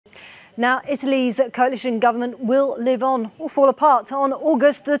Now, Italy's coalition government will live on or fall apart on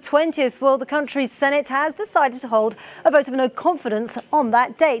August the 20th. Well, the country's Senate has decided to hold a vote of no confidence on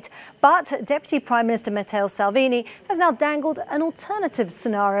that date. But Deputy Prime Minister Matteo Salvini has now dangled an alternative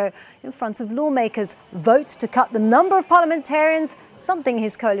scenario in front of lawmakers. Vote to cut the number of parliamentarians, something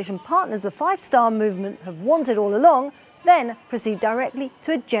his coalition partners, the Five Star Movement, have wanted all along. Then proceed directly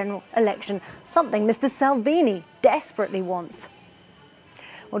to a general election, something Mr. Salvini desperately wants.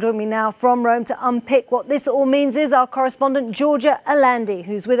 Well, joining me now from Rome to unpick what this all means is our correspondent Giorgia Alandi,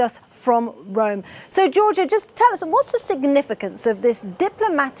 who's with us from Rome. So, Giorgia, just tell us, what's the significance of this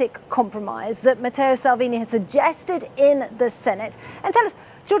diplomatic compromise that Matteo Salvini has suggested in the Senate? And tell us,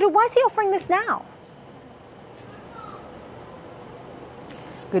 Giorgia, why is he offering this now?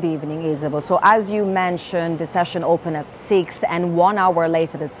 Good evening, Isabel. So as you mentioned, the session opened at 6 and 1 hour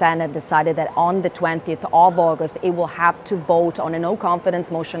later the Senate decided that on the 20th of August it will have to vote on a no confidence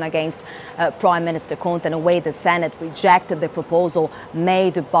motion against Prime Minister Conte. In a way, the Senate rejected the proposal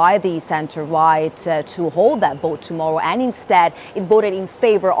made by the centre-right to hold that vote tomorrow, and instead it voted in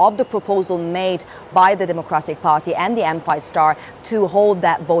favor of the proposal made by the Democratic Party and the M5 Star to hold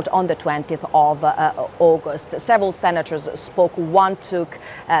that vote on the 20th of August. Several senators spoke. One took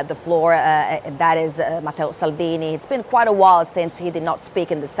the floor, that is Matteo Salvini. It's been quite a while since he did not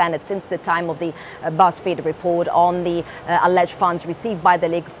speak in the Senate, since the time of the BuzzFeed report on the alleged funds received by the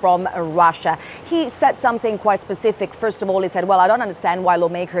League from Russia. He said something quite specific. First of all, he said, well, I don't understand why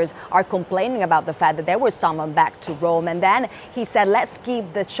lawmakers are complaining about the fact that there was someone back to Rome. And then he said, let's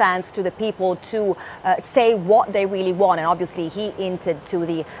give the chance to the people to say what they really want. And obviously he hinted to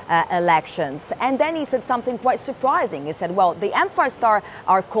the elections. And then he said something quite surprising. He said, well, the M5 Star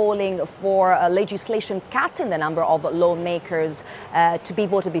are calling for legislation cutting the number of lawmakers to be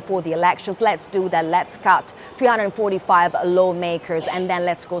voted before the elections. Let's do that. Let's cut 345 lawmakers and then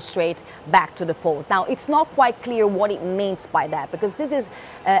let's go straight back to the polls. Now, it's not quite clear what it means by that, because this is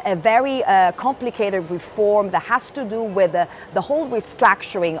a very complicated reform that has to do with the whole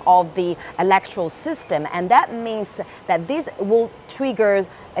restructuring of the electoral system. And that means that this will trigger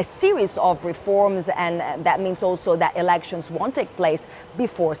a series of reforms, and that means also that elections won't take place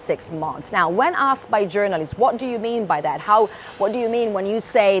before 6 months. Now, when asked by journalists, what do you mean by that? What do you mean when you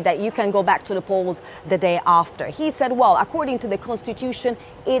say that you can go back to the polls the day after? He said, well, according to the Constitution,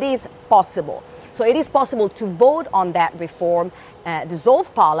 it is possible. So it is possible to vote on that reform,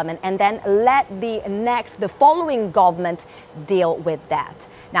 dissolve Parliament, and then let the following government deal with that.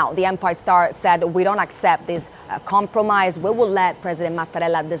 Now, the M5 Star said, we don't accept this compromise. We will let President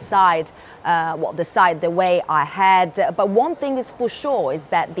Mattarella decide the way ahead. But one thing is for sure is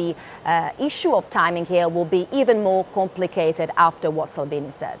that the issue of timing here will be even more complicated after what Salvini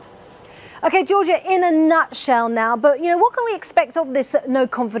said. OK, Giorgia, in a nutshell now, but, what can we expect of this no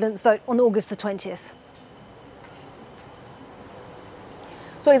confidence vote on August the 20th?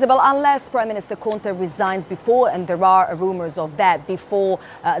 So, Isabel, unless Prime Minister Conte resigns before, and there are rumours of that, before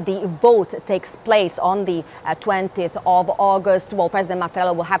the vote takes place on the 20th of August, well, President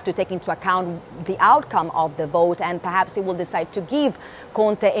Mattarella will have to take into account the outcome of the vote, and perhaps he will decide to give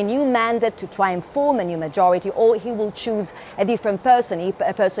Conte a new mandate to try and form a new majority, or he will choose a different person,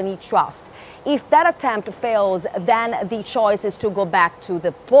 a person he trusts. If that attempt fails, then the choice is to go back to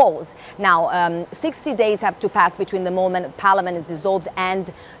the polls. Now, 60 days have to pass between the moment Parliament is dissolved and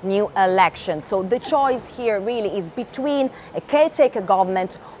new elections. So the choice here really is between a caretaker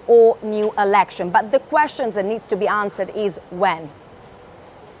government or new election. But the question that needs to be answered is when.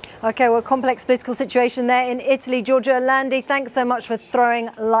 OK, well, complex political situation there in Italy. Giorgia Alandi, thanks so much for throwing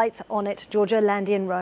light on it. Giorgia Alandi in Rome.